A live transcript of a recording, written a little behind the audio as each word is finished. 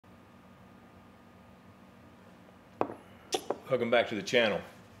Welcome back to the channel.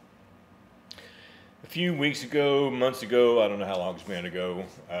 A few weeks ago, months ago, I don't know how long it's been ago,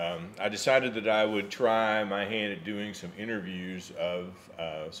 I decided that I would try my hand at doing some interviews of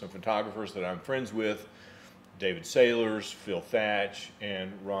some photographers that I'm friends with, David Sailors, Phil Thatch,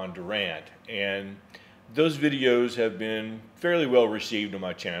 and Ron Durant. And those videos have been fairly well received on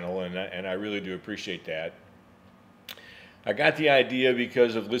my channel, and I really do appreciate that. I got the idea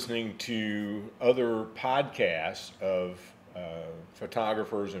because of listening to other podcasts of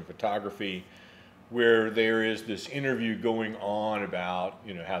photographers and photography, where there is this interview going on about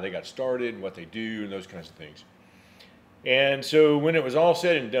how they got started and what they do and those kinds of things. And so when it was all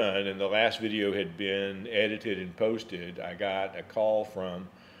said and done and the last video had been edited and posted, I got a call from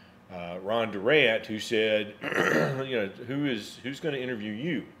Ron Durant, who said, who's going to interview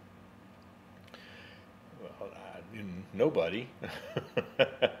you? Well, nobody.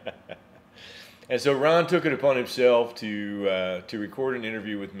 And so Ron took it upon himself to record an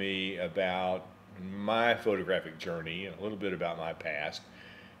interview with me about my photographic journey and a little bit about my past.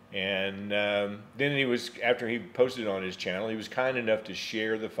 And then after he posted it on his channel, he was kind enough to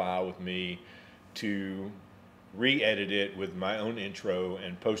share the file with me to re-edit it with my own intro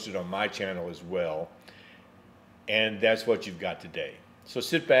and post it on my channel as well. And that's what you've got today. So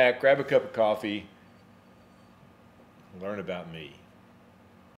sit back, grab a cup of coffee, learn about me.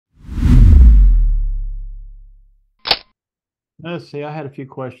 Let's see, I had a few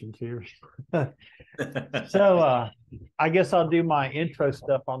questions here. So I guess I'll do my intro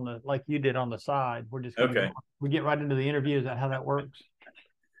stuff like you did on the side. We're just we get right into the interview. Is that how that works?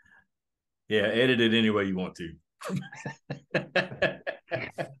 Yeah, edit it any way you want to.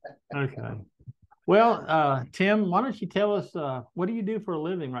 Okay. Well, Tim, why don't you tell us what do you do for a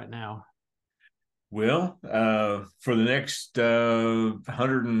living right now? Well, for the next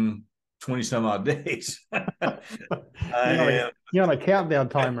 120 some odd days, You're on a countdown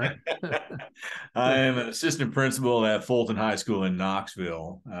timer. I am an assistant principal at Fulton High School in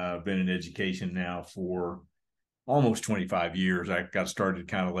Knoxville. I've been in education now for almost 25 years. I got started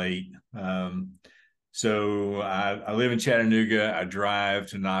kind of late. So I live in Chattanooga. I drive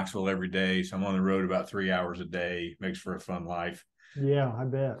to Knoxville every day. So I'm on the road about 3 hours a day. Makes for a fun life. Yeah, I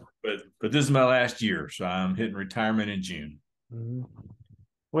bet. But this is my last year, so I'm hitting retirement in June. Mm-hmm.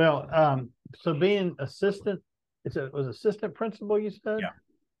 Well, so being assistant, was assistant principal, you said? Yeah.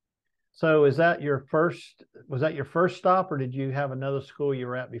 So was that your first stop, or did you have another school you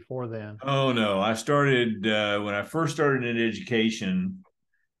were at before then? Oh no, I started when I first started in education.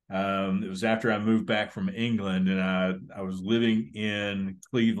 It was after I moved back from England, and I was living in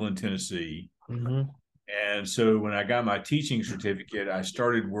Cleveland, Tennessee. Mm-hmm. And so when I got my teaching certificate, I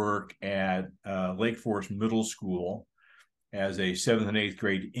started work at Lake Forest Middle School as a 7th and 8th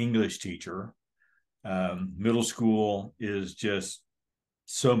grade English teacher. Middle school is just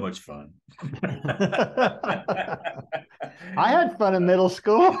so much fun. I had fun in middle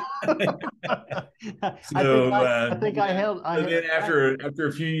school. After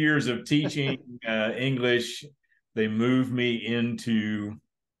a few years of teaching English, they moved me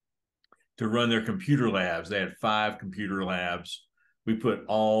to run their computer labs. They had 5 computer labs. We put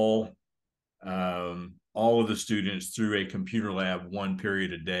all of the students through a computer lab 1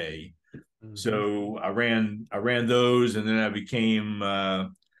 period a day. Mm-hmm. So I ran those, and then I became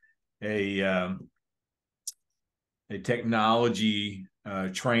a technology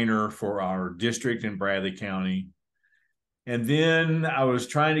trainer for our district in Bradley County. And then I was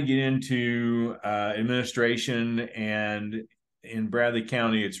trying to get into administration, and in Bradley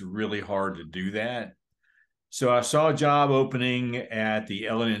County, it's really hard to do that. So I saw a job opening at the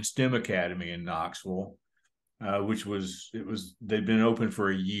L&N STEM Academy in Knoxville, they'd been open for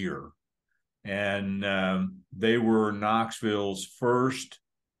a year. And they were Knoxville's first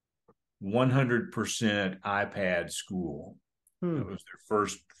 100% iPad school. It was their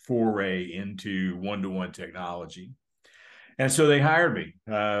first foray into one-to-one technology. And so they hired me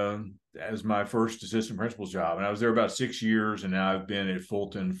as my first assistant principal's job. And I was there about 6 years, and now I've been at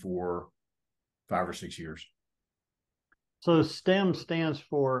Fulton for 5 or 6 years. So STEM stands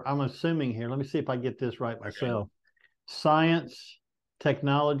for, I'm assuming here, let me see if I get this right myself. Okay. Science,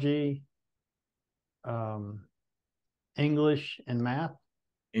 technology, English, and math?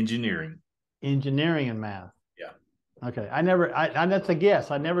 Engineering and math. Yeah. Okay. That's a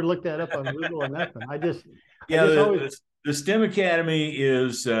guess. I never looked that up on Google or nothing. The STEM Academy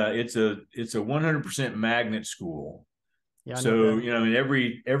is it's a 100% magnet school. Yeah, so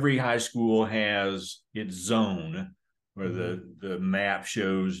every high school has its zone where the map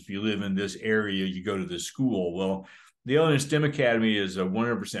shows if you live in this area, you go to this school. Well, the Illinois STEM Academy is a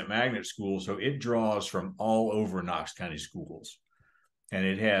 100% magnet school, so it draws from all over Knox County schools, and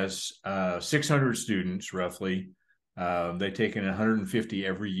it has 600 students roughly. They take in 150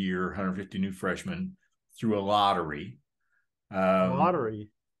 every year, 150 new freshmen through a lottery. Lottery.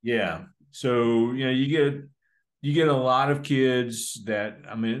 Yeah, so you get a lot of kids that,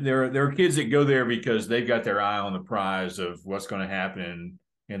 I mean, there are kids that go there because they've got their eye on the prize of what's going to happen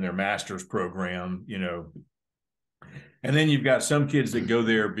in their master's program, and then you've got some kids that go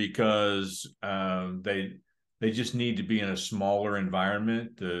there because they just need to be in a smaller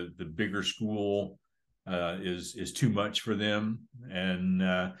environment. The bigger school is too much for them, and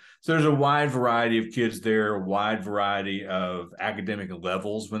so there's a wide variety of kids there, a wide variety of academic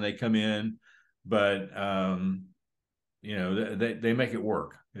levels when they come in, but they make it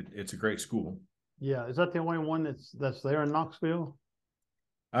work. It's a great school. Yeah, is that the only one that's there in Knoxville?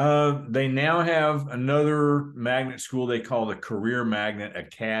 They now have another magnet school they call the Career Magnet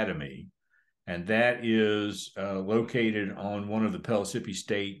Academy, and that is located on one of the Pellissippi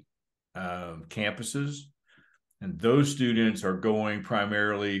State campuses. And those students are going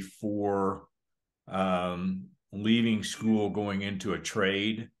primarily for leaving school, going into a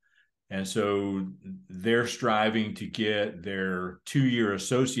trade. And so they're striving to get their 2-year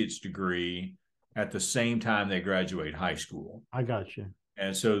associate's degree at the same time they graduate high school. I got you.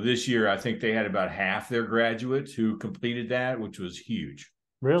 And so this year, I think they had about half their graduates who completed that, which was huge.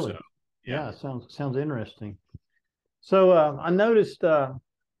 Really? So, yeah, sounds interesting. So I noticed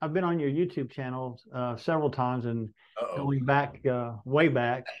I've been on your YouTube channel several times, and going back way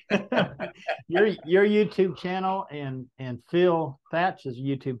back, your YouTube channel and Phil Thatch's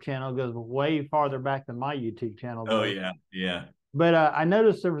YouTube channel goes way farther back than my YouTube channel does. Oh yeah, yeah. But I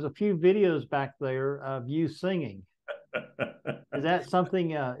noticed there was a few videos back there of you singing. Is that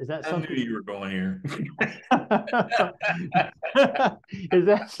something? Is that something? I knew you were going here. Is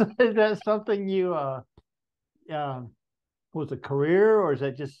that something you was a career, or is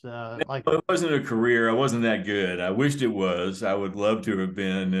that just like? No, it wasn't a career. I wasn't that good. I wished it was. I would love to have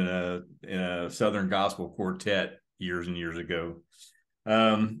been in a Southern gospel quartet years and years ago.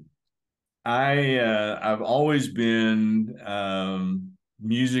 I've always been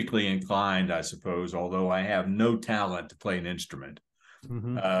musically inclined, I suppose, although I have no talent to play an instrument.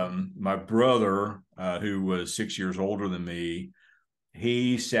 Mm-hmm. My brother, who was 6 years older than me,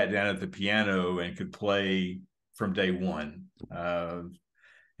 he sat down at the piano and could play from day one.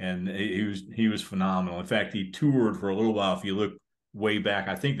 And he was phenomenal. In fact, he toured for a little while. If you look way back,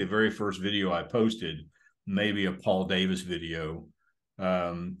 I think the very first video I posted, maybe a Paul Davis video,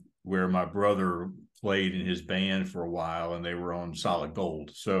 where my brother played in his band for a while, and they were on Solid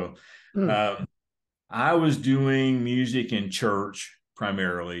Gold. So I was doing music in church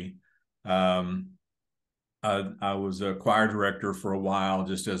primarily. I was a choir director for a while,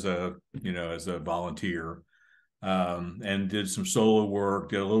 just as a volunteer, and did some solo work,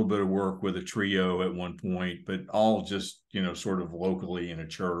 did a little bit of work with a trio at one point, but all just, sort of locally in a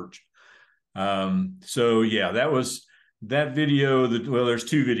church. So yeah, that video. There's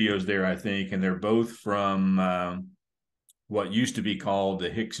two videos there, I think, and they're both from what used to be called the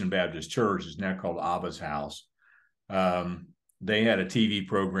Hickson Baptist Church, is now called Abba's House. They had a TV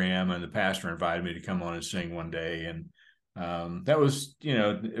program, and the pastor invited me to come on and sing one day, and that was,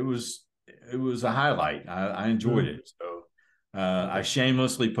 it was a highlight. I enjoyed it. So I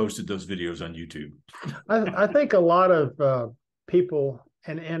shamelessly posted those videos on YouTube. I think a lot of people,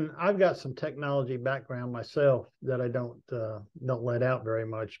 and I've got some technology background myself that I don't let out very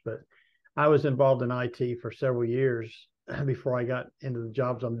much, but I was involved in IT for several years before I got into the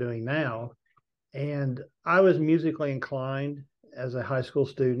jobs I'm doing now. And I was musically inclined as a high school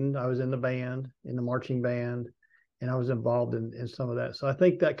student. I was in the band, in the marching band, and I was involved in some of that. So I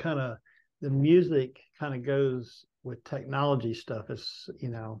think that the music kind of goes with technology stuff. It's,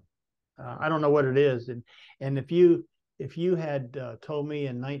 I don't know what it is. And if you had told me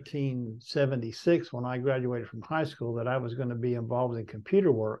in 1976, when I graduated from high school, that I was going to be involved in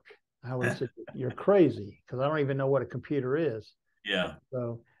computer work, I would have said, you're crazy, because I don't even know what a computer is. Yeah.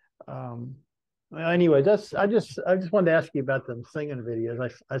 So anyway, I just wanted to ask you about the singing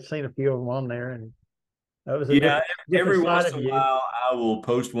videos. I've seen a few of them on there, and that was different every once in a you. while I will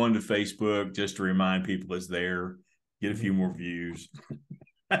post one to Facebook just to remind people it's there, get a few more views.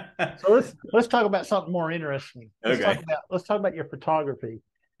 So let's talk about something more interesting. Okay. Let's talk about your photography.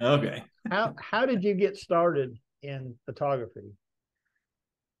 Okay. How did you get started in photography?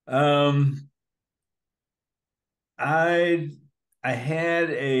 I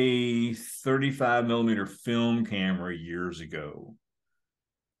had a 35 millimeter film camera years ago,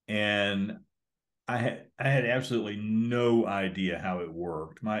 and I had absolutely no idea how it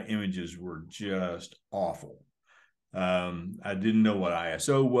worked. My images were just awful. I didn't know what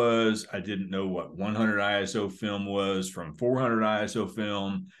ISO was. I didn't know what 100 ISO film was from 400 ISO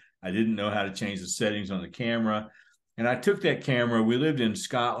film. I didn't know how to change the settings on the camera. And I took that camera. We lived in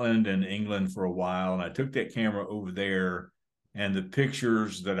Scotland and England for a while, and I took that camera over there. And the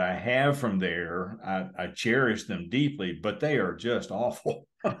pictures that I have from there, I cherish them deeply, but they are just awful.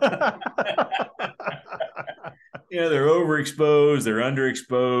 They're overexposed, they're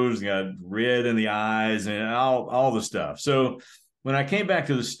underexposed, got red in the eyes and all the stuff. So when I came back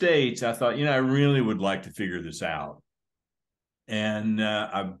to the States, I thought, I really would like to figure this out. And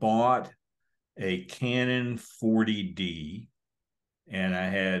I bought a Canon 40D, and I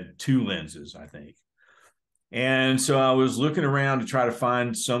had two lenses, I think. And so I was looking around to try to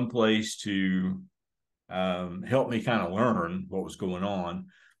find some place to help me kind of learn what was going on.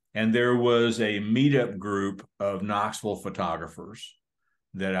 And there was a meetup group of Knoxville photographers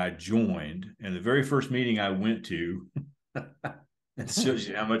that I joined. And the very first meeting I went to, it shows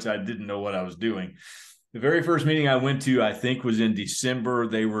you how much I didn't know what I was doing. The very first meeting I went to, I think, was in December.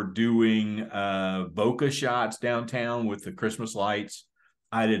 They were doing bokeh shots downtown with the Christmas lights.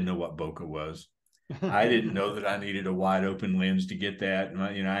 I didn't know what bokeh was. I didn't know that I needed a wide open lens to get that.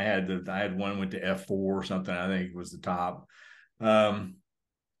 And I had one went to f4 or something. I think it was the top.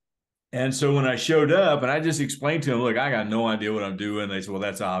 And so when I showed up and I just explained to them, look, I got no idea what I'm doing. They said, well,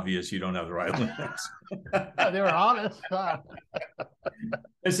 that's obvious. You don't have the right lens. They were honest.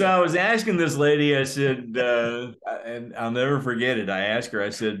 And so I was asking this lady, I said, and I'll never forget it. I asked her,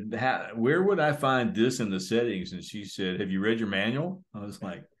 I said, where would I find this in the settings? And she said, have you read your manual? I was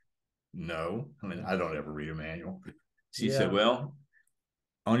like, no. I mean, I don't ever read a manual. She said, well,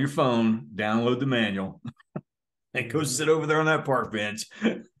 on your phone, download the manual and go sit over there on that park bench.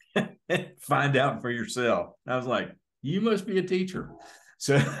 Find out for yourself. I was like, you must be a teacher.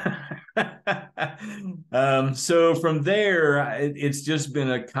 So, so from there, it's just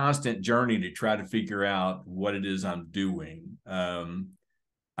been a constant journey to try to figure out what it is I'm doing.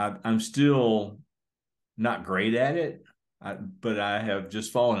 I'm still not great at it, but I have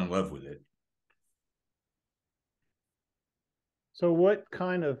just fallen in love with it. So what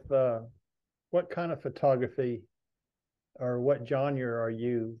kind of photography or what genre are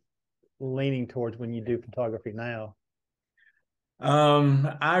you leaning towards when you do photography now?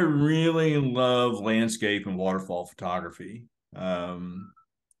 I really love landscape and waterfall photography. I've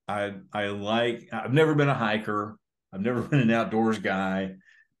never been a hiker. I've never been an outdoors guy.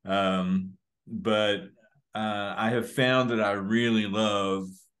 But I have found that I really love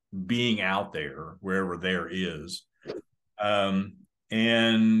being out there wherever there is.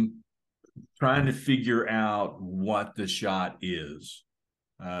 And trying to figure out what the shot is,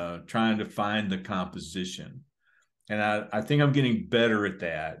 trying to find the composition. And I think I'm getting better at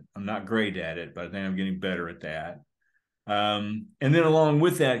that. I'm not great at it, but I think I'm getting better at that. And then along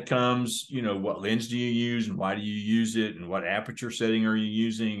with that comes, what lens do you use and why do you use it? And what aperture setting are you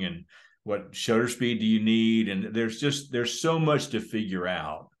using? And what shutter speed do you need? And there's so much to figure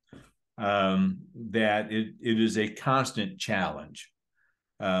out that it is a constant challenge.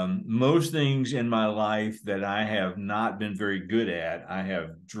 Most things in my life that I have not been very good at, I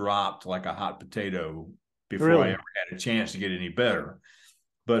have dropped like a hot potato before I ever had a chance to get any better.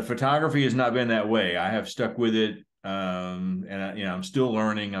 But photography has not been that way. I have stuck with it, and I'm still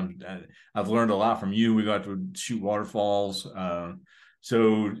learning. I've learned a lot from you. We got to shoot waterfalls,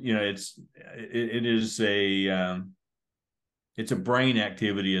 so it's a brain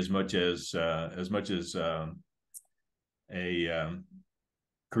activity as much as a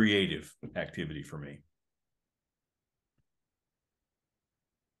creative activity for me.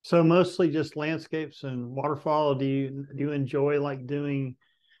 So mostly just landscapes and waterfall. Do you enjoy like doing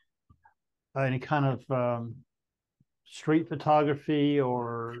any kind of street photography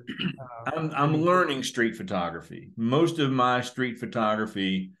or? I'm learning street photography. Most of my street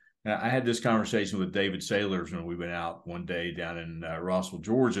photography. I had this conversation with David Sailors when we went out one day down in Rossville,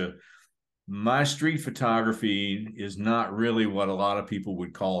 Georgia. My street photography is not really what a lot of people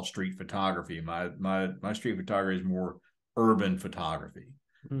would call street photography. My street photography is more urban photography.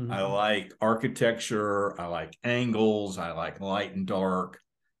 Mm-hmm. I like architecture. I like angles. I like light and dark.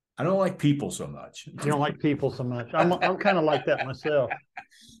 I don't like people so much. You don't like people so much. I'm kind of like that myself.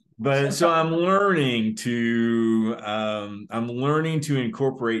 But so I'm learning to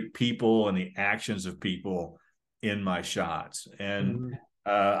incorporate people and the actions of people in my shots. And mm-hmm.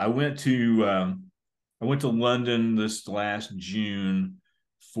 I went to London this last June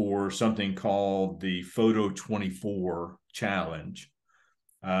for something called the Photo 24 Challenge.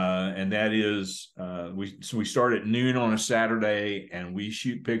 And that is we start at noon on a Saturday, and we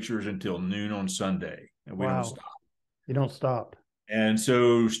shoot pictures until noon on Sunday, and we don't stop. You don't stop. And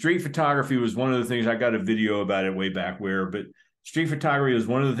so street photography was one of the things. I got a video about it way back where, but street photography was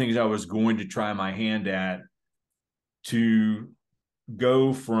one of the things I was going to try my hand at, to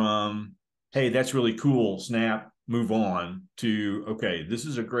go from, hey, that's really cool, snap, move on, to, okay, this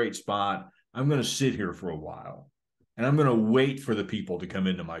is a great spot. I'm going to sit here for a while, and I'm going to wait for the people to come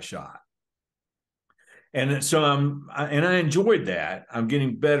into my shot. And so I enjoyed that. I'm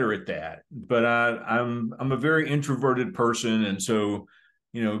getting better at that, but I'm a very introverted person. And so,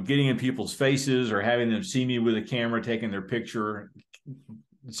 getting in people's faces or having them see me with a camera, taking their picture,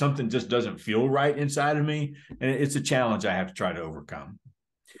 something just doesn't feel right inside of me. And it's a challenge I have to try to overcome.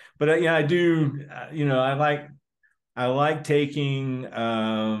 But I do, I like taking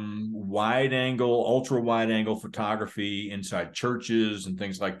wide angle, ultra wide angle photography inside churches and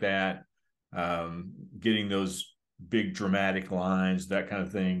things like that. Getting those big dramatic lines, that kind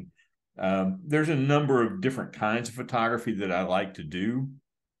of thing. There's a number of different kinds of photography that I like to do,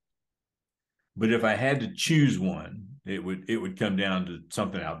 but if I had to choose one, it would come down to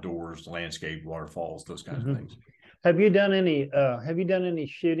something outdoors, landscape, waterfalls, those kinds of things. Have you done any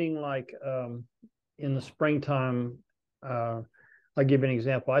shooting like in the springtime? I'll give you an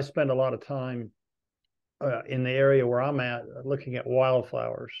example. I spend a lot of time in the area where I'm at looking at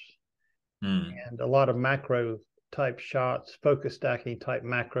wildflowers. And a lot of macro type shots, focus stacking type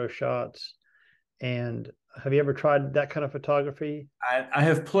macro shots. And have you ever tried that kind of photography? I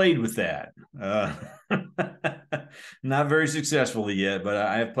have played with that. Not very successfully yet, but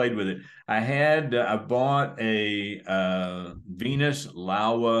I have played with it. I bought a Venus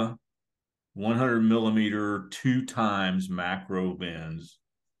Laowa 100 millimeter 2x macro lens,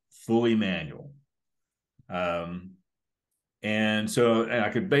 fully manual. And I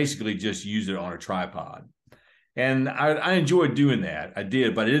could basically just use it on a tripod. And I enjoyed doing that. I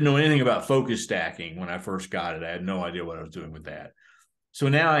did, but I didn't know anything about focus stacking when I first got it. I had no idea what I was doing with that. So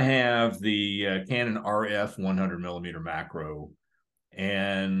now I have the Canon RF 100 millimeter macro,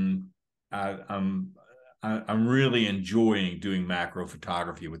 and I'm really enjoying doing macro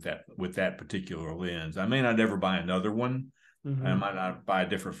photography with that particular lens. I may not ever buy another one. I might not buy a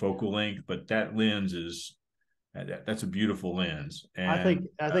different focal length, but that lens that's a beautiful lens. And I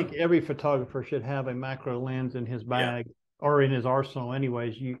think every photographer should have a macro lens in his bag or in his arsenal.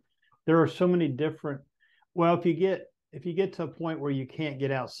 Anyways, there are so many different. Well, if you get to a point where you can't get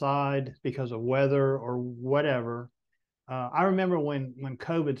outside because of weather or whatever, I remember when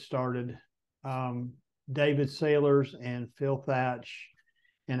COVID started, David Sailors and Phil Thatch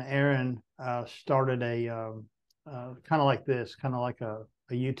and Aaron started a kind of like this, kind of like a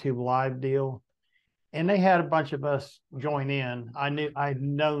YouTube live deal. And they had a bunch of us join in. I'd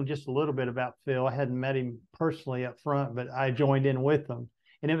known just a little bit about Phil. I hadn't met him personally up front, but I joined in with them.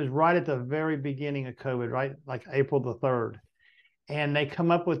 And it was right at the very beginning of COVID, right? Like April the 3rd. And they come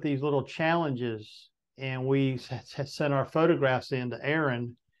up with these little challenges. And we sent our photographs in to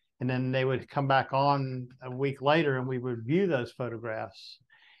Aaron. And then they would come back on a week later and we would view those photographs.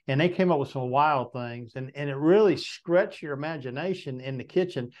 And they came up with some wild things, and it really stretched your imagination in the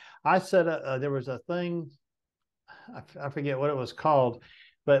kitchen. I said there was a thing, I forget what it was called,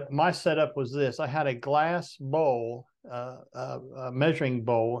 but my setup was this. I had a glass bowl, a measuring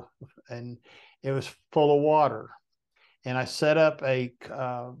bowl, and it was full of water. And I set up a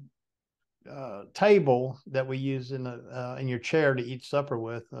table that we use in your chair to eat supper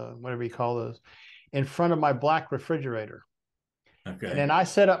with, whatever you call those, in front of my black refrigerator. Okay. And then I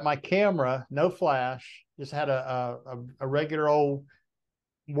set up my camera, no flash, just had a regular old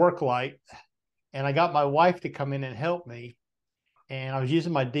work light. And I got my wife to come in and help me. And I was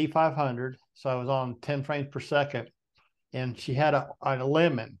using my D500. So I was on 10 frames per second. And she had a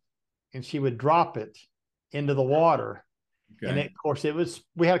lemon, and she would drop it into the water. Okay. And of course,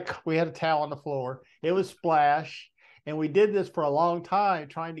 we had a towel on the floor. It was splash. And we did this for a long time,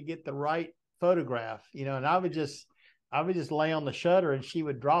 trying to get the right photograph, and I would just lay on the shutter and she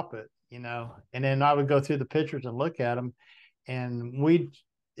would drop it, and then I would go through the pictures and look at them. And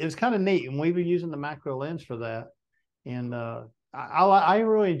it was kind of neat. And we were using the macro lens for that. And I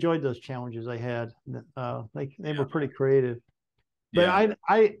really enjoyed those challenges they had. They were pretty creative. But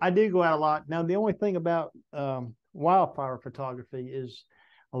I do go out a lot. Now, the only thing about wildfire photography is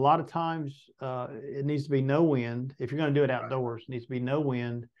a lot of times it needs to be no wind. If you're going to do it outdoors, it needs to be no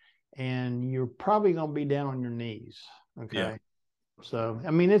wind. And you're probably going to be down on your knees. Okay. Yeah. So,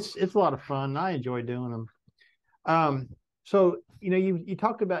 I mean, it's a lot of fun. I enjoy doing them. So, you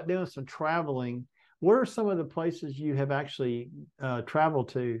talked about doing some traveling. Where are some of the places you have actually traveled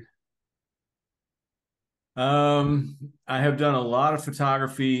to? I have done a lot of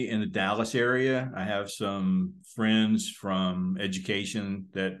photography in the Dallas area. I have some friends from education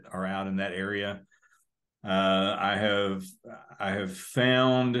that are out in that area. I have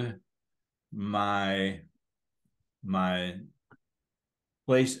found my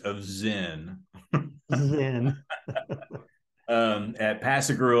place of zen Zen. at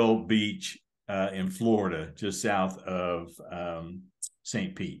Pasagrille Beach in Florida, just south of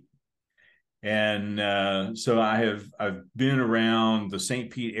St. Pete. And so I've been around the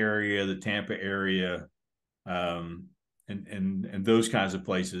St. Pete area, the Tampa area, and those kinds of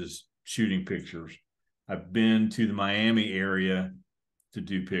places shooting pictures. I've been to the Miami area to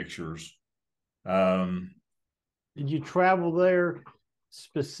do pictures. Did you travel there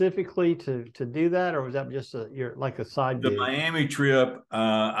specifically to do that, or was that just a side The gig? Miami trip,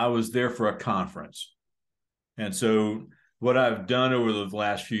 I was there for a conference, and so what I've done over the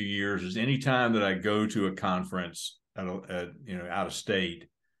last few years is anytime that I go to a conference out of state,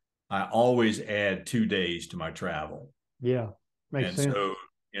 I always add 2 days to my travel. Yeah, makes And sense. so,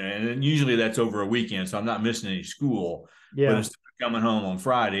 and usually that's over a weekend, so I'm not missing any school. But Yeah, instead of coming home on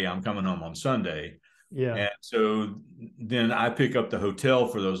Friday, I'm coming home on Sunday. yeah, And so then I pick up the hotel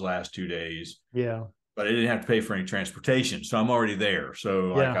for those last 2 days, yeah, but I didn't have to pay for any transportation. So I'm already there. So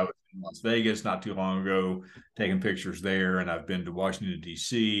like yeah. I was in Las Vegas not too long ago, taking pictures there. And I've been to Washington,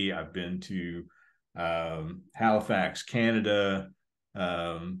 D.C. I've been to Halifax, Canada,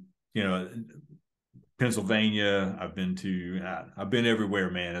 um, you know, Pennsylvania. I've been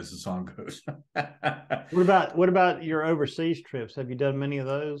everywhere, man, as the song goes. What about your overseas trips? Have you done many of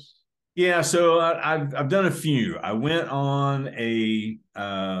those? Yeah, so I've done a few. I went on a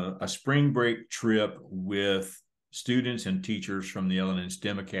spring break trip with students and teachers from the Ellen and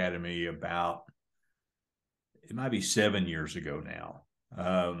STEM Academy about, it might be 7 years ago now.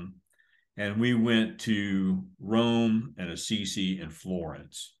 And we went to Rome and Assisi and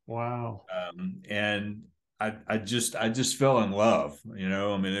Florence. Wow. And I just fell in love. I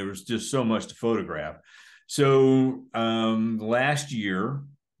mean, there was just so much to photograph. So last year,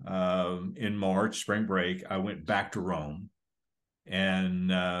 in March, spring break, I went back to Rome,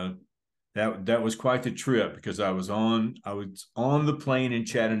 and that was quite the trip because I was on the plane in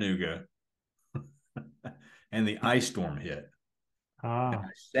Chattanooga, and the ice storm hit. And Ah, I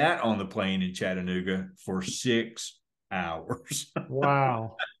sat on the plane in Chattanooga for 6 hours.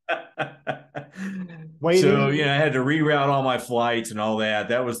 wow. So, Waiting. I had to reroute all my flights and all that.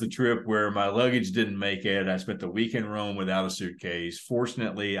 That was the trip where my luggage didn't make it. I spent the week in Rome without a suitcase.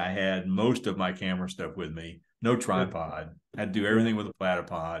 Fortunately, I had most of my camera stuff with me, no tripod. I had to do Yeah. everything with a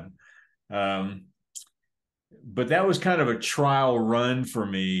platypod. But that was kind of a trial run for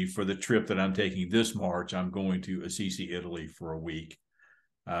me for the trip that I'm taking this March. I'm going to Assisi, Italy for a week.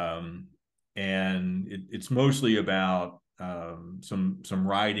 And it's mostly about some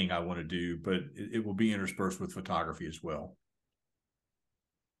writing I want to do, but it will be interspersed with photography as well.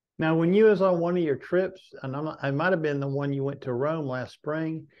 Now, when you was on one of your trips, and I might have been the one you went to Rome last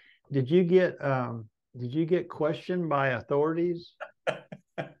spring, did you get questioned by authorities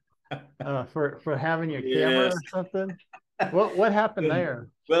for having your camera Yes. or something? What happened there?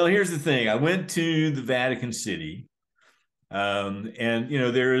 Well, here's the thing. I went to the Vatican City, and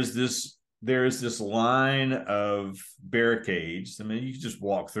there is this line of barricades. I mean, you can just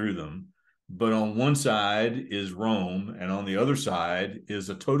walk through them, but on one side is Rome, and on the other side is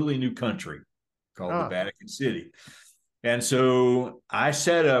a totally new country called the Vatican City. And so I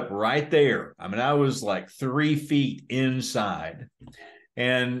set up right there. I mean, I was like 3 feet inside,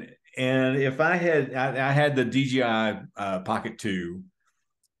 and if I had the DJI Pocket 2,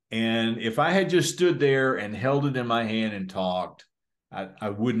 and if I had just stood there and held it in my hand and talked, I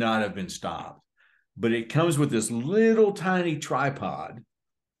would not have been stopped. But it comes with this little tiny tripod,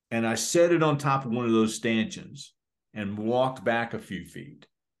 and I set it on top of one of those stanchions and walked back a few feet.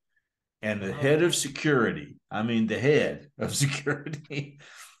 And the head of security, the head of security,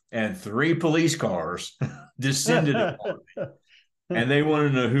 and 3 police cars descended upon me. And they wanted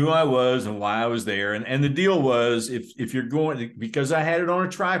to know who I was and why I was there. And the deal was, if you're going, because I had it on a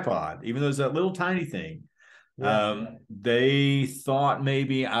tripod, even though it's that little tiny thing, they thought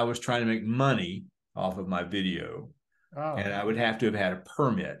maybe I was trying to make money off of my video, and I would have to have had a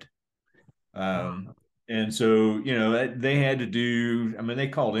permit. And so, they had to do, they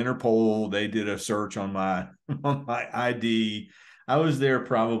called Interpol. They did a search on my ID. I was there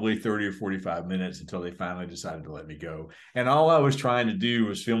probably 30 or 45 minutes until they finally decided to let me go. And all I was trying to do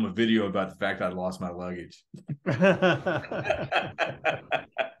was film a video about the fact I'd lost my luggage.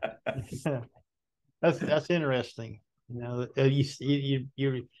 That's interesting. You know,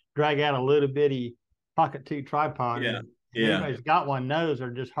 you drag out a little bitty pocket two tripod, Yeah. and Yeah. anybody's got one knows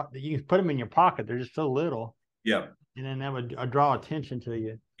they're just you can put them in your pocket. They're just so little, Yeah. and then that would draw attention to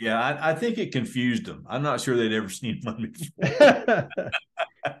you. Yeah. I think it confused them. I'm not sure they'd ever seen one before.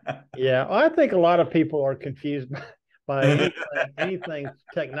 Yeah, well, I think a lot of people are confused by anything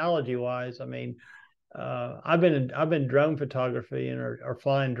technology wise. I mean, I've been drone photography and or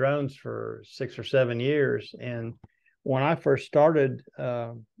flying drones for 6 or 7 years. And when I first started,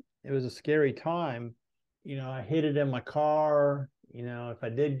 it was a scary time. You know, I hid it in my car. You know, if I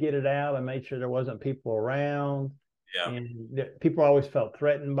did get it out, I made sure there wasn't people around. Yeah. And people always felt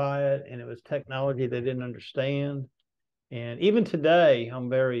threatened by it, and it was technology they didn't understand. And even today, I'm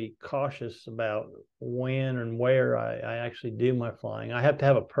very cautious about when and where I actually do my flying. I have to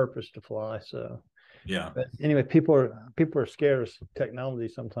have a purpose to fly. So, Yeah. but anyway, people are scared of technology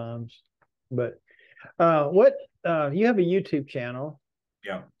sometimes. But what you have a YouTube channel,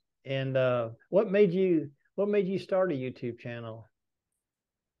 Yeah. and what made you start a YouTube channel?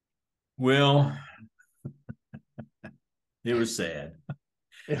 Well, it was sad.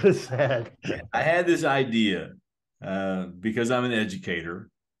 It was sad. I had this idea because I'm an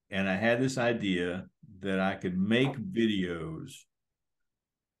educator, and I had this idea that I could make videos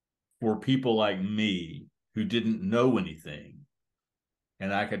for people like me who didn't know anything.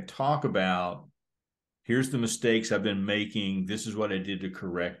 And I could talk about, here's the mistakes I've been making. This is what I did to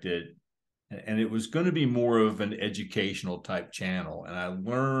correct it. And it was going to be more of an educational type channel. And I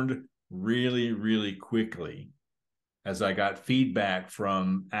learned really, really quickly as I got feedback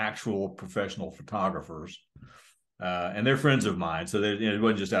from actual professional photographers. And they're friends of mine. So it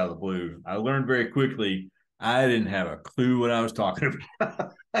wasn't just out of the blue. I learned very quickly I didn't have a clue what I was talking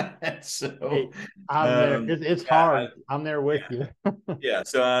about. So Hey, I'm there. It's hard. I'm there with you. Yeah.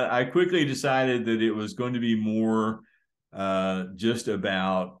 So I quickly decided that it was going to be more just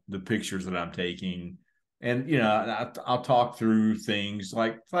about the pictures that I'm taking. And, you know, I'll talk through things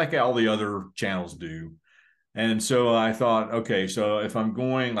like all the other channels do. And so I thought, okay, so if I'm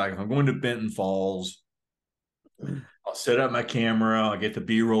going to Benton Falls, I'll set up my camera. I'll get the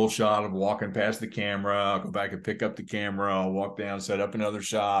B-roll shot of walking past the camera. I'll go back and pick up the camera. I'll walk down, set up another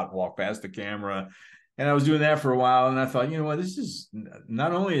shot, walk past the camera. And I was doing that for a while. And I thought, you know what, this is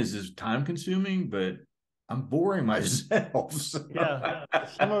not only is this time consuming, but I'm boring myself. Yeah.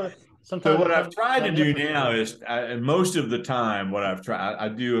 Sometimes so what I've tried to do now is, and most of the time, what I've tried, I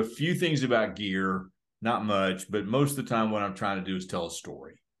do a few things about gear, not much, but most of the time, what I'm trying to do is tell a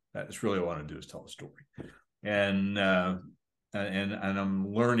story. That's really what I want to do, is tell a story. And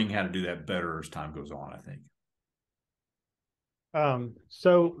I'm learning how to do that better as time goes on, I think.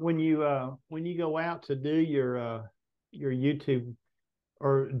 So when you go out to do your YouTube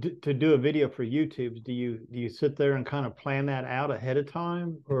or to do a video for YouTube, do you sit there and kind of plan that out ahead of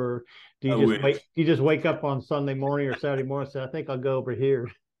time, or do you just wait? Do you just wake up on Sunday morning or Saturday morning and say, I think I'll go over here?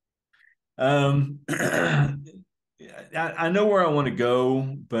 I know where I want to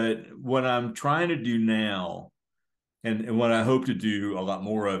go, but what I'm trying to do now, and what I hope to do a lot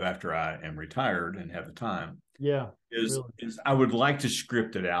more of after I am retired and have the time, is I would like to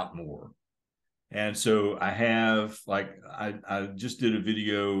script it out more. And so I have, like, I just did a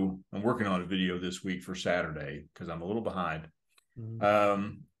video. I'm working on a video this week for Saturday because I'm a little behind,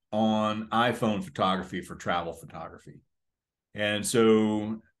 on iPhone photography for travel photography. And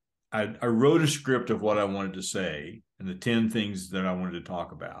so I wrote a script of what I wanted to say and the 10 things that I wanted to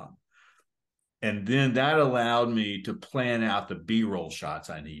talk about. And then that allowed me to plan out the B-roll shots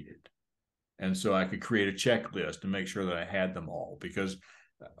I needed. And so I could create a checklist to make sure that I had them all, because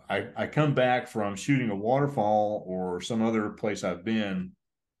I come back from shooting a waterfall or some other place I've been,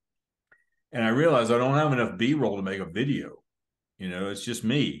 and I realize I don't have enough B-roll to make a video. You know, it's just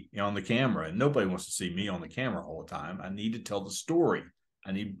me on the camera, and nobody wants to see me on the camera all the time. I need to tell the story.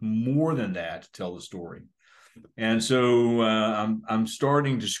 I need more than that to tell the story. And so I'm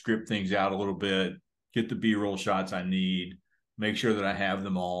starting to script things out a little bit, get the B-roll shots I need, make sure that I have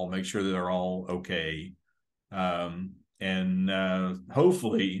them all, make sure that they're all okay. And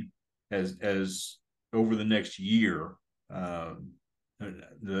hopefully, as over the next year, the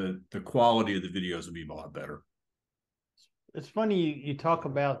quality of the videos will be a lot better. It's funny you talk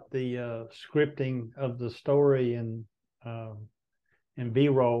about the scripting of the story and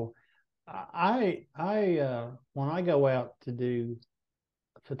B-roll. I when I go out to do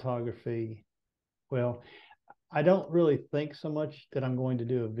photography, well, I don't really think so much that I'm going to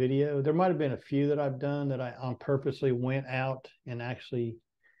do a video. There might have been a few that I've done that I purposely went out and actually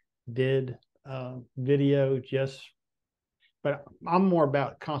did video, but I'm more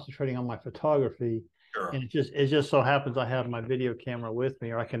about concentrating on my photography. Sure. And it just so happens I have my video camera with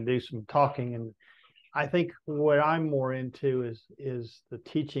me, or I can do some talking. And I think what I'm more into is the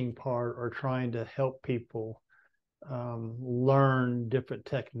teaching part, or trying to help people learn different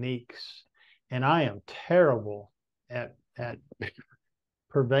techniques. And I am terrible at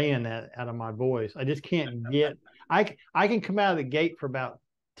purveying that out of my voice. I just can't get. I can come out of the gate for about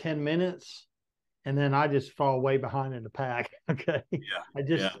 10 minutes, and then I just fall way behind in the pack. Okay, Yeah. I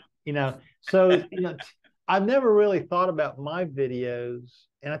just Yeah. so I've never really thought about my videos,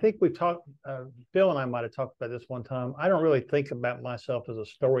 and I think we talked. Bill and I might have talked about this one time. I don't really think about myself as a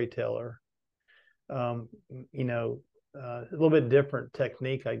storyteller. Um, a little bit different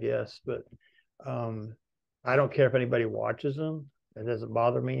technique, I guess, but I don't care if anybody watches them. It doesn't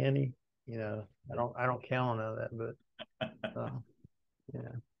bother me any. I don't count on that, but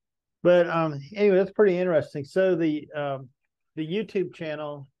yeah. But anyway, that's pretty interesting. So the YouTube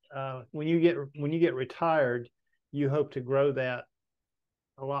channel, when you get retired, you hope to grow that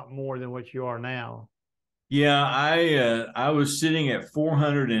a lot more than what you are now. Yeah, I was sitting at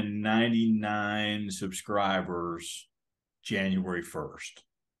 499 subscribers January 1st.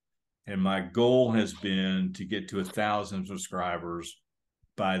 And my goal has been to get to 1,000 subscribers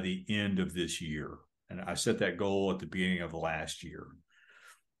by the end of this year. And I set that goal at the beginning of the last year.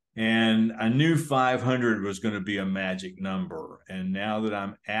 And I knew 500 was going to be a magic number. And now that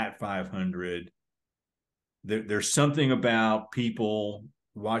I'm at 500, there's something about people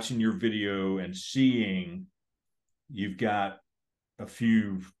watching your video and seeing you've got a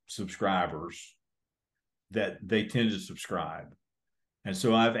few subscribers that they tend to subscribe. And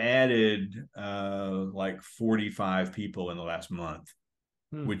so I've added like 45 people in the last month,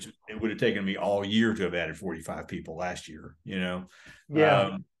 which it would have taken me all year to have added 45 people last year, Yeah.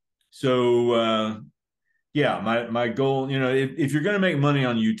 Yeah, my goal, if you're going to make money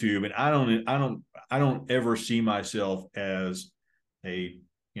on YouTube, and I don't ever see myself as a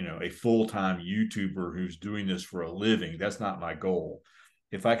full-time YouTuber who's doing this for a living. That's not my goal.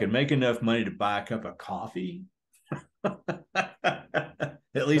 If I could make enough money to buy a cup of coffee,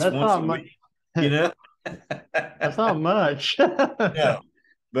 at least That's once not a much. week, That's not much. Yeah.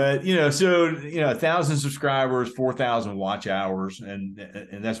 But so 1,000 subscribers, 4,000 watch hours, and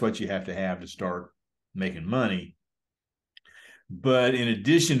that's what you have to start making money. But in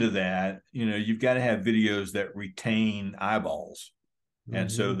addition to that, you've got to have videos that retain eyeballs.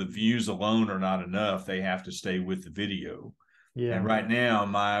 And so the views alone are not enough. They have to stay with the video. Yeah. And right now,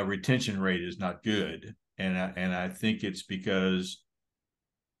 my retention rate is not good. And I think it's because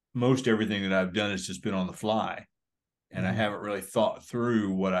most everything that I've done has just been on the fly. And I haven't really thought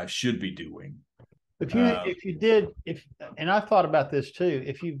through what I should be doing. And I've thought about this too,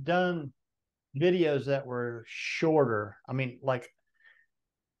 if you've done videos that were shorter, I mean, like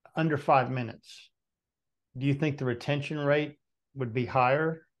under 5 minutes, do you think the retention rate would be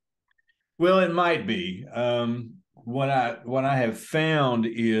higher? Well, it might be. What I have found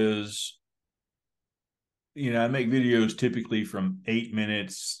is, I make videos typically from 8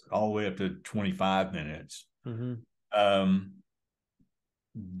 minutes all the way up to 25 minutes.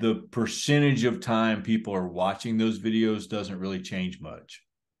 The percentage of time people are watching those videos doesn't really change much.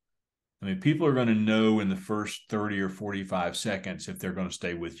 I mean, people are going to know in the first 30 or 45 seconds if they're going to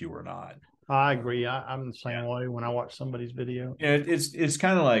stay with you or not. I agree. I'm the same way when I watch somebody's video. It's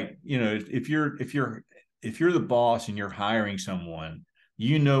kind of like, if you're the boss and you're hiring someone,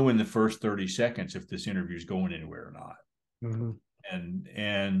 in the first 30 seconds if this interview is going anywhere or not. And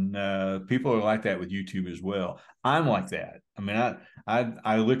people are like that with YouTube as well. I'm like that. I mean,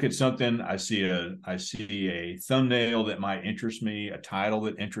 I look at something, I see a thumbnail that might interest me, a title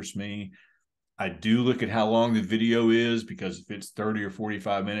that interests me. I do look at how long the video is, because if it's 30 or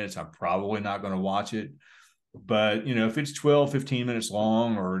 45 minutes, I'm probably not going to watch it. But, if it's 12, 15 minutes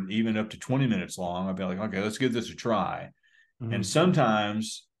long, or even up to 20 minutes long, I'll be like, okay, let's give this a try. And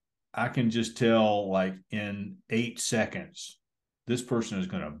sometimes I can just tell, like, in 8 seconds, this person is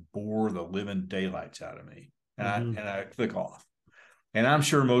going to bore the living daylights out of me. And I click off. And I'm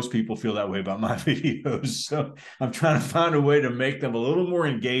sure most people feel that way about my videos. So I'm trying to find a way to make them a little more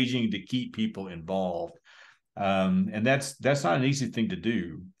engaging to keep people involved. And that's not an easy thing to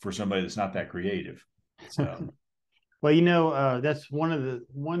do for somebody that's not that creative. So, well, that's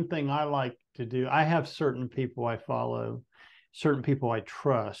one thing I like to do. I have certain people I follow, certain people I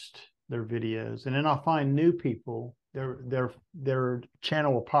trust their videos, and then I'll find new people. Their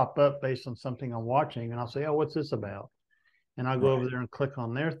channel will pop up based on something I'm watching, and I'll say, "Oh, what's this about?" And I'll go over there and click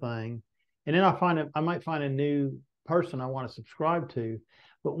on their thing, and then I might find a new person I want to subscribe to.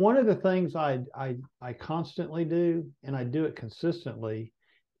 But one of the things I constantly do, and I do it consistently,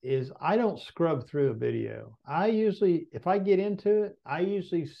 is I don't scrub through a video. I usually, if I get into it, I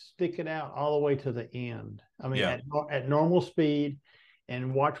usually stick it out all the way to the end. I mean, Yeah. at normal speed,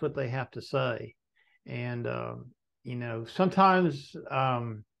 and watch what they have to say. And sometimes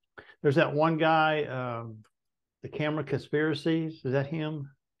there's that one guy, the Camera Conspiracies. Is that him?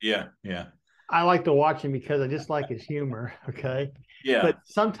 Yeah. Yeah. I like to watch him because I just like his humor. Okay. Yeah. But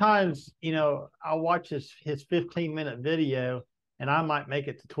sometimes, I'll watch his 15-minute video and I might make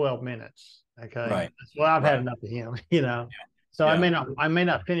it to 12 minutes. Okay. Right. Well, I've had Right. enough of him, So Yeah. I may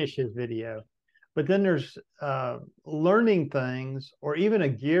not finish his video. But then there's learning things, or even a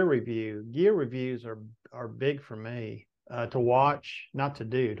gear review. Gear reviews are big for me, to watch, not to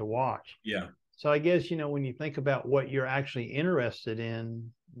do, to watch. Yeah. So I guess, when you think about what you're actually interested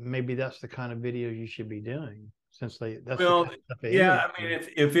in, maybe that's the kind of videos you should be doing, since that's Well, the kind of stuff they yeah. I interest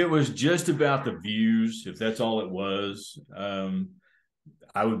mean, if it was just about the views, if that's all it was,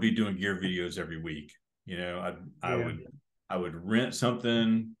 I would be doing gear videos every week. Yeah. I would rent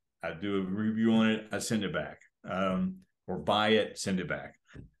something, I'd do a review on it, I'd send it back, or buy it, send it back.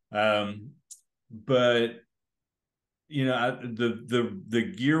 But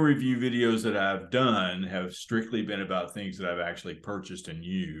the gear review videos that I've done have strictly been about things that I've actually purchased and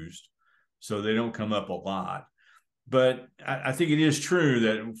used, so they don't come up a lot. But I think it is true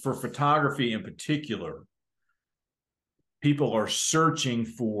that for photography in particular, people are searching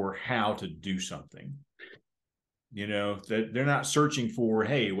for how to do something. That they're not searching for,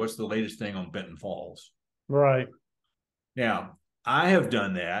 hey, what's the latest thing on Benton Falls? Right. Now, I have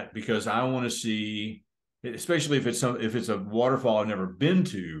done that because I want to see, especially if it's a waterfall I've never been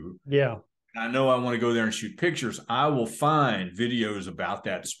to. Yeah. I know I want to go there and shoot pictures. I will find videos about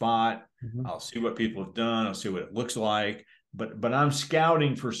that spot. Mm-hmm. I'll see what people have done. I'll see what it looks like. But I'm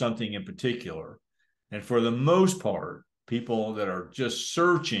scouting for something in particular. And for the most part, people that are just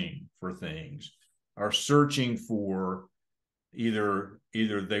searching for things are searching for either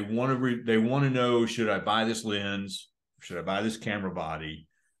they want to know, should I buy this lens? Should I buy this camera body?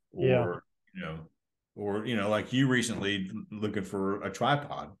 Or, like you recently looking for a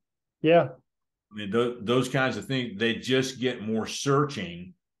tripod. Yeah. I mean, those kinds of things, they just get more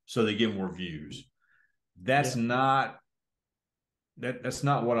searching, so they get more views. That's not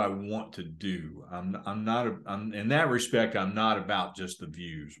what I want to do. I'm in that respect, I'm not about just the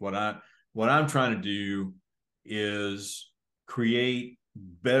views. What I'm trying to do is create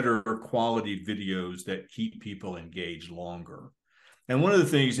better quality videos that keep people engaged longer. And one of the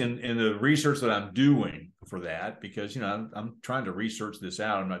things in the research that I'm doing for that, because I'm trying to research this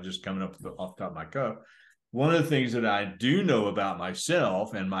out, I'm not just coming up off the top of my cuff. One of the things that I do know about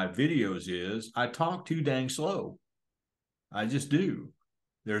myself and my videos is I talk too dang slow. I just do.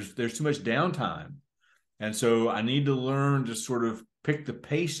 There's too much downtime. And so I need to learn to sort of pick the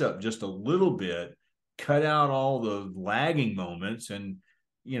pace up just a little bit, cut out all the lagging moments, and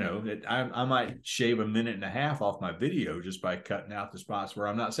I might shave a minute and a half off my video just by cutting out the spots where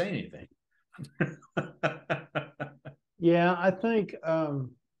I'm not saying anything. Yeah, I think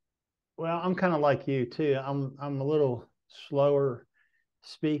I'm kind of like you too. I'm a little slower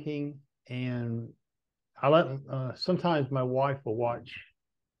speaking, and I let sometimes my wife will watch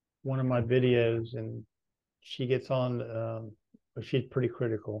one of my videos and she gets on, she's pretty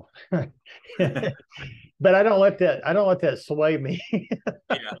critical. But I don't let that sway me.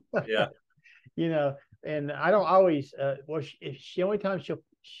 Yeah. And I don't always only time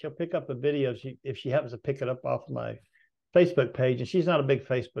she'll pick up a video if she happens to pick it up off my Facebook page, and she's not a big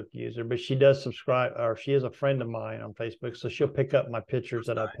Facebook user, but she does subscribe, or she is a friend of mine on Facebook, so she'll pick up my pictures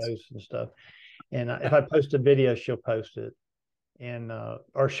that I post and stuff. And if I post a video, she'll post it, and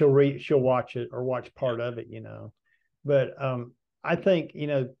or she'll watch it or watch part of it, But I think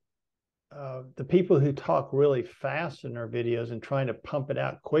the people who talk really fast in their videos and trying to pump it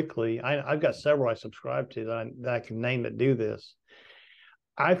out quickly, I've got several I subscribe to that I can name that do this.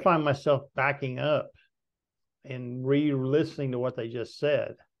 I find myself backing up and re-listening to what they just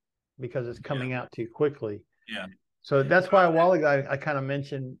said because it's coming out too quickly. Yeah. So that's why a while ago I kind of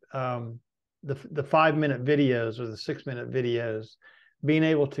mentioned the 5-minute videos or the 6-minute videos, being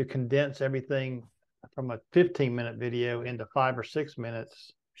able to condense everything from a 15-minute video into 5 or 6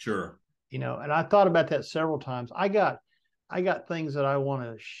 minutes. Sure. And I thought about that several times. I got things that I want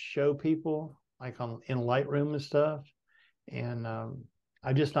to show people, like in Lightroom and stuff, and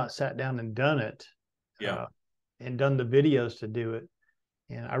I've just not sat down and done it. Yeah. And done the videos to do it.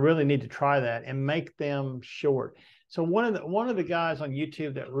 And I really need to try that and make them short. So one of the guys on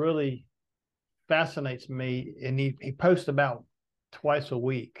YouTube that really fascinates me, and he posts about twice a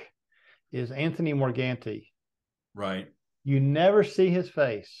week, is Anthony Morganti. Right. You never see his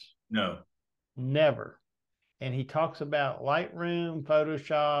face. No. Never. And he talks about Lightroom,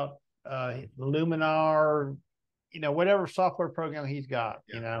 Photoshop, Luminar, whatever software program he's got,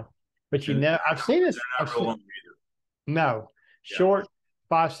 But I've seen this. They're not real long either. No, short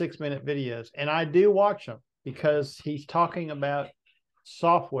 5-6 minute videos. And I do watch them because he's talking about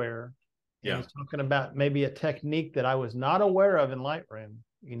software. And he's talking about maybe a technique that I was not aware of in Lightroom,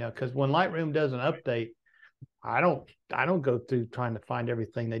 because when Lightroom does an update, I don't go through trying to find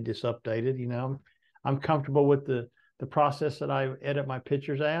everything they just updated. I'm comfortable with the process that I edit my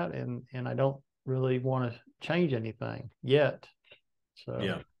pictures at, and I don't really want to change anything yet.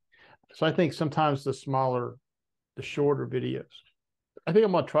 So I think sometimes the shorter videos. I think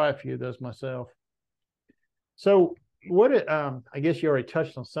I'm gonna try a few of those myself. So I guess you already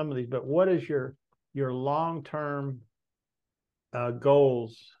touched on some of these, but what is your long-term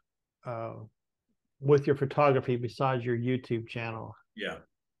goals with your photography besides your YouTube channel? Yeah.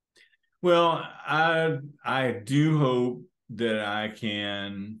 Well, I do hope that I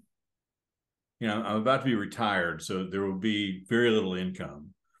can, I'm about to be retired, so there will be very little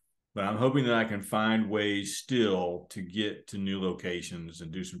income, but I'm hoping that I can find ways still to get to new locations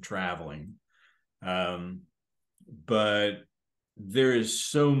and do some traveling. But there is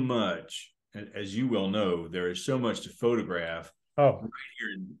so much, as you well know, there is so much to photograph right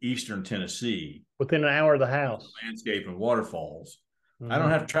here in Eastern Tennessee. Within an hour of the house. Landscape and waterfalls. I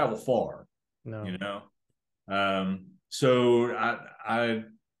don't have to travel far. No. So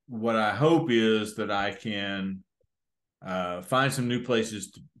what I hope is that I can find some new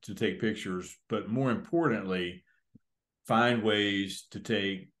places to take pictures, but more importantly, find ways to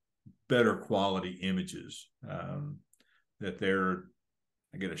take better quality images.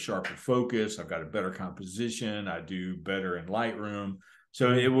 I get a sharper focus. I've got a better composition. I do better in Lightroom.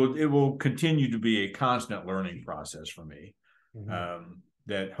 So it will continue to be a constant learning process for me.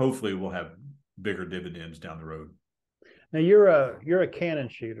 That hopefully will have bigger dividends down the road. Now you're a Canon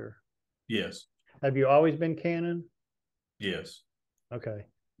shooter. Yes. Have you always been Canon? Yes. Okay.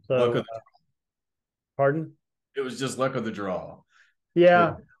 So, pardon? It was just luck of the draw.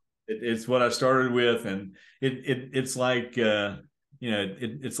 Yeah. It's what I started with, and it's like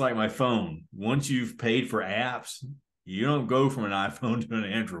it's like my phone. Once you've paid for apps, you don't go from an iPhone to an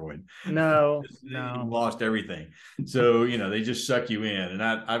Android. No. You lost everything. So they just suck you in. And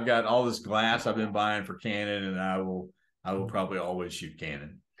I've got all this glass I've been buying for Canon, and I will probably always shoot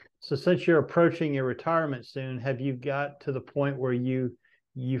Canon. So since you're approaching your retirement soon, have you got to the point where you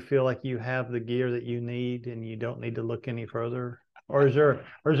feel like you have the gear that you need and you don't need to look any further? Or is there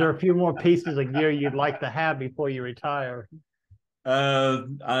a few more pieces of gear you'd like to have before you retire?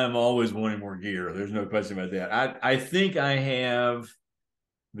 I'm always wanting more gear. There's no question about that. I think I have,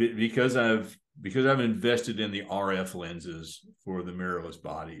 because I've invested in the RF lenses for the mirrorless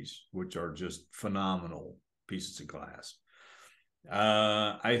bodies, which are just phenomenal pieces of glass.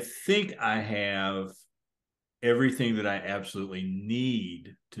 I think I have everything that I absolutely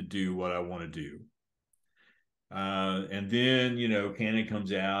need to do what I want to do. And then, Canon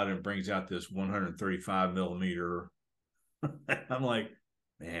comes out and brings out this 135 millimeter. I'm like,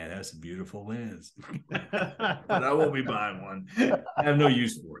 man, that's a beautiful lens. But I won't be buying one. I have no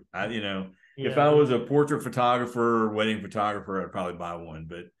use for it. If I was a portrait photographer, wedding photographer, I'd probably buy one,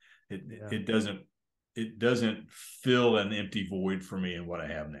 but it doesn't fill an empty void for me in what I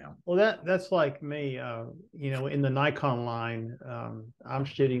have now. Well, that's like me, in the Nikon line. I'm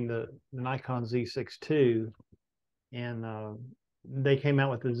shooting the Nikon Z6 II, and they came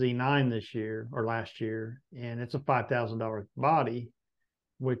out with the Z9 this year or last year, and it's a $5,000 body,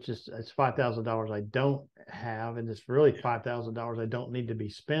 which is it's $5,000 I don't have, and it's really $5,000 I don't need to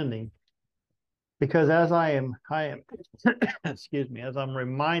be spending, because as I am excuse me, as I'm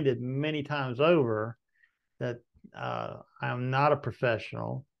reminded many times over that I'm not a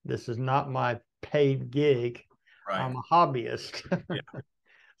professional. This is not my paid gig. Right. I'm a hobbyist.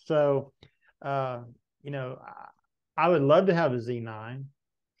 So, I would love to have a Z9,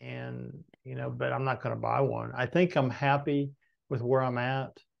 and but I'm not going to buy one. I think I'm happy with where I'm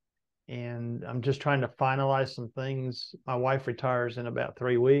at, and I'm just trying to finalize some things. My wife retires in about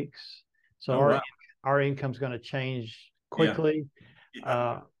 3 weeks, so our income's going to change quickly.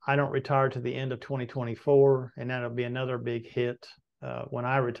 I don't retire to the end of 2024, and that'll be another big hit when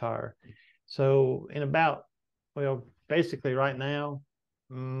I retire. So basically right now,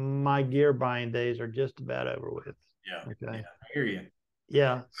 my gear buying days are just about over with. Yeah. Okay. Yeah, I hear you.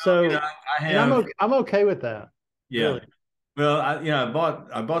 Yeah. So I'm okay with that. Yeah. Really. Well,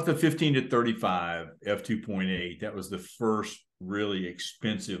 I bought the 15 to 35 f2.8. That was the first really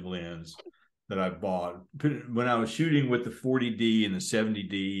expensive lens that I bought when I was shooting with the 40D and the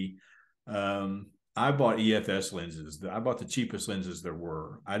 70D. I bought EFS lenses. I bought the cheapest lenses there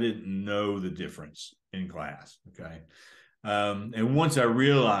were. I didn't know the difference in glass. Okay. And once I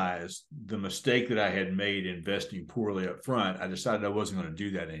realized the mistake that I had made investing poorly up front, I decided I wasn't going to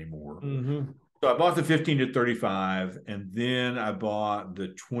do that anymore. Mm-hmm. So I bought the 15 to 35, and then I bought the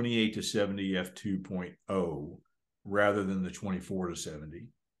 28 to 70 f2.0 rather than the 24 to 70.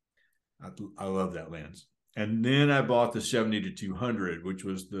 I love that lens. And then I bought the 70 to 200, which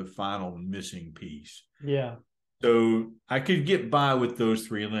was the final missing piece. Yeah. So I could get by with those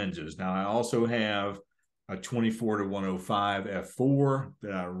three lenses. Now I also have a 24 to 105 f4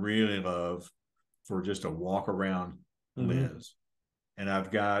 that I really love for just a walk around lens. And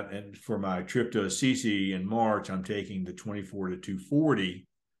I've got, and for my trip to Assisi in March, I'm taking the 24 to 240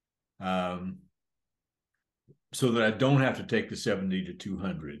 so that I don't have to take the 70 to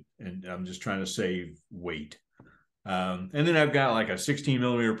 200. And I'm just trying to save weight. And then I've got like a 16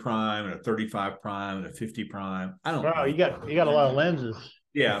 millimeter prime and a 35 prime and a 50 prime. I don't Wow, you got a lot of lenses.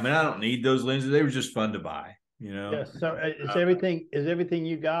 Yeah, I mean, I don't need those lenses. They were just fun to buy, you know. Yes. So is everything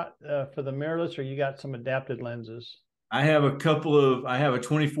you got for the mirrorless, or you got some adapted lenses? I have a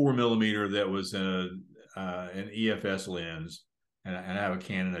 24 millimeter that was an EFS lens, and I have a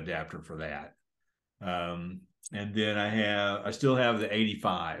Canon adapter for that. And then I still have the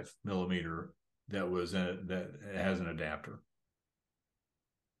 85 millimeter that has an adapter.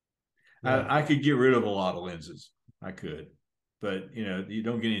 Yeah. I could get rid of a lot of lenses. I could, but you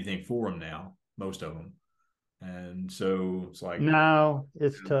don't get anything for them now, most of them. And so it's like, no,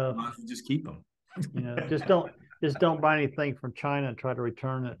 it's tough. Just keep them. Just don't buy anything from China and try to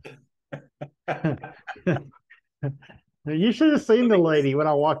return it. You should have seen the lady when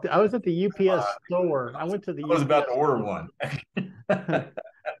I walked. I was at the UPS store. I went to the. I was about to order one.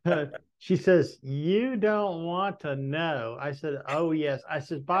 She says, "You don't want to know." I said, "Oh yes." I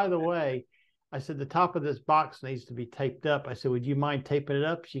said, "By the way," I said, "the top of this box needs to be taped up." I said, "Would you mind taping it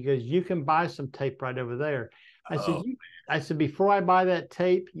up?" She goes, "You can buy some tape right over there." I said, "Before I buy that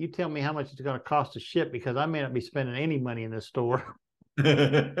tape, you tell me how much it's going to cost to ship, because I may not be spending any money in this store."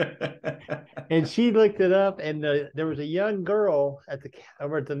 And she looked it up, and there was a young girl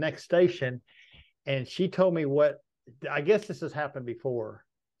over at the next station, and she told me what, I guess this has happened before.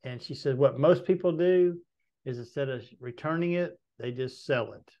 And she said what most people do is, instead of returning it, they just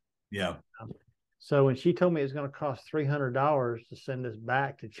sell it. Yeah. So when she told me it was going to cost $300 to send this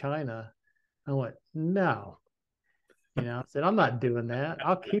back to China, I went, no. I said, I'm not doing that.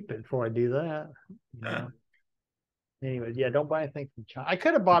 I'll keep it before I do that. Anyway, yeah, don't buy anything from China. I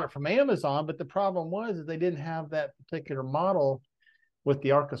could have bought it from Amazon, but the problem was that they didn't have that particular model with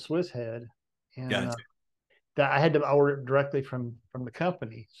the Arca Swiss head, and that I had to order it directly from the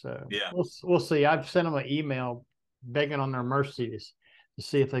company. So yeah, we'll see. I've sent them an email begging on their mercy to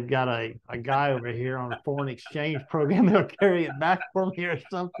see if they've got a guy over here on a foreign exchange program that'll carry it back for me or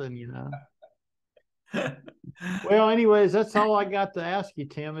something. Well, anyways, that's all I got to ask you,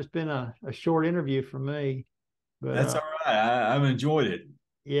 Tim. It's been a short interview for me. But, that's all right. I've enjoyed it.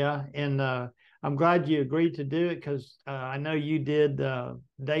 Yeah, and I'm glad you agreed to do it, because I know you did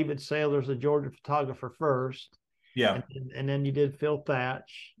David Saylor's The Georgia Photographer first. Yeah. And then you did Phil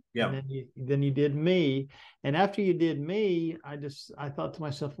Thatch. Yeah. And then you did me. And after you did me, I thought to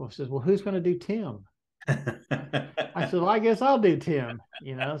myself, well, who's going to do Tim? I said, well, I guess I'll do Tim.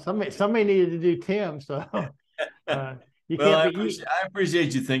 Somebody needed to do Tim. So I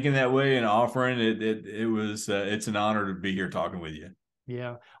appreciate you thinking that way and offering it. It's an honor to be here talking with you.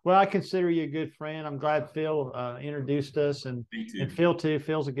 Yeah. Well, I consider you a good friend. I'm glad Phil introduced us, and Phil too.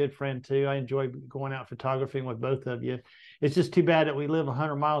 Phil's a good friend too. I enjoy going out photographing with both of you. It's just too bad that we live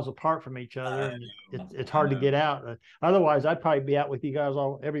 100 miles apart from each other, and it's hard to get out. Otherwise, I'd probably be out with you guys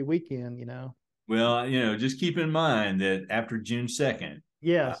every weekend. Well, just keep in mind that after June 2nd,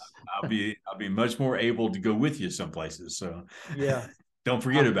 yes, I'll be much more able to go with you some places. So yeah, don't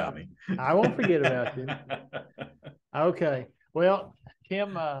forget about me. I won't forget about you. Okay. Well,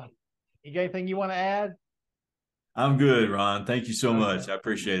 Tim, you got anything you want to add? I'm good, Ron. Thank you so much. I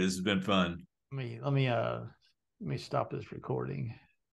appreciate it. This has been fun. Let me stop this recording.